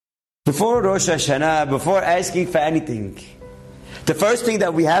Before Rosh Hashanah, before asking for anything, the first thing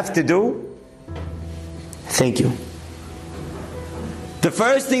that we have to do, thank you. The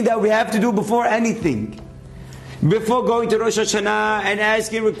first thing that we have to do before anything, before going to Rosh Hashanah and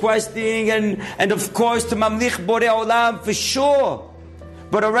asking, requesting, and of course to Mamlich Borei Olam for sure.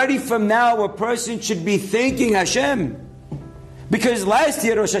 But already from now, a person should be thanking Hashem. Because last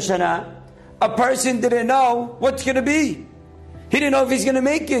year, Rosh Hashanah, a person didn't know what's going to be. He didn't know if he's going to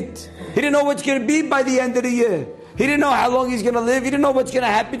make it. He didn't know what's going to be by the end of the year. He didn't know how long he's going to live. He didn't know what's going to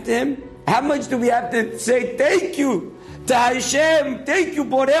happen to him. How much do we have to say thank you to Hashem? Thank you,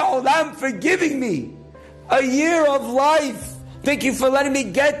 Borei Olam, for giving me a year of life. Thank you for letting me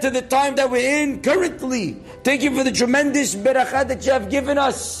get to the time that we're in currently. Thank you for the tremendous barakah that you have given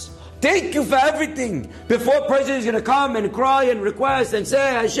us. Thank you for everything. Before a person is going to come and cry and request and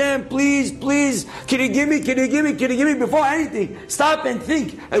say, Hashem, please, please, can you give me, can you give me, can you give me? Before anything, stop and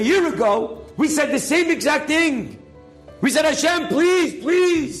think. A year ago, we said the same exact thing. We said, Hashem, please,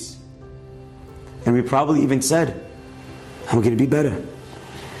 please. And we probably even said, I'm going to be better.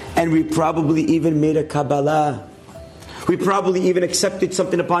 And we probably even made a Kabbalah. We probably even accepted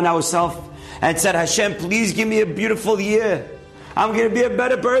something upon ourselves and said, Hashem, please give me a beautiful year. I'm going to be a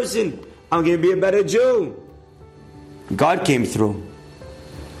better person. I'm going to be a better Jew. God came through.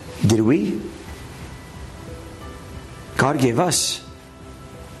 Did we? God gave us.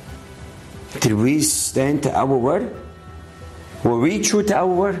 Did we stand to our word? Were we true to our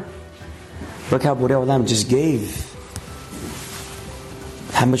word? Look how Borei Olam just gave.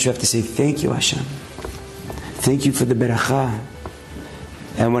 How much you have to say thank you, Hashem. Thank you for the barakah.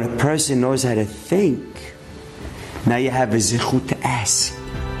 And when a person knows how to think, now you have a zichut to ask.